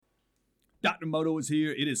Dr. Moto is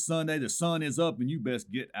here. It is Sunday. The sun is up, and you best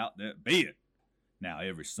get out that bed. Now,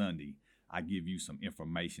 every Sunday, I give you some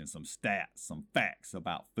information, some stats, some facts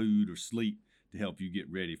about food or sleep to help you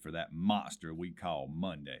get ready for that monster we call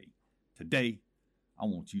Monday. Today, I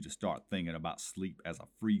want you to start thinking about sleep as a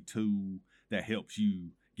free tool that helps you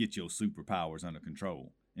get your superpowers under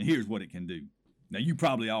control. And here's what it can do. Now, you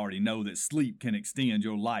probably already know that sleep can extend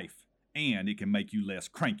your life and it can make you less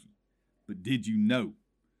cranky. But did you know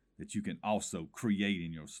that you can also create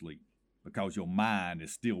in your sleep because your mind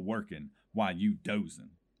is still working while you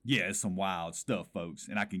dozing? Yeah, it's some wild stuff, folks,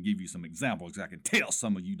 and I can give you some examples because I can tell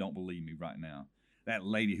some of you don't believe me right now. That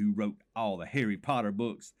lady who wrote all the Harry Potter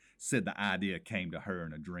books said the idea came to her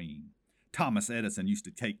in a dream. Thomas Edison used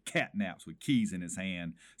to take cat naps with keys in his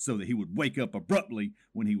hand so that he would wake up abruptly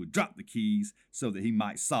when he would drop the keys so that he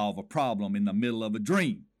might solve a problem in the middle of a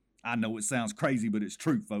dream. I know it sounds crazy, but it's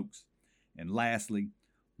true, folks. And lastly,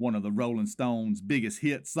 one of the Rolling Stones' biggest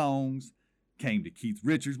hit songs came to Keith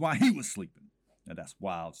Richards while he was sleeping. Now that's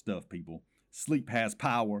wild stuff, people. Sleep has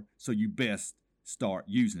power, so you best start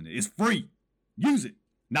using it. It's free. Use it.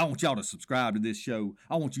 Now I want y'all to subscribe to this show.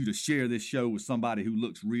 I want you to share this show with somebody who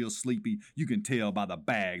looks real sleepy. You can tell by the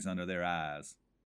bags under their eyes.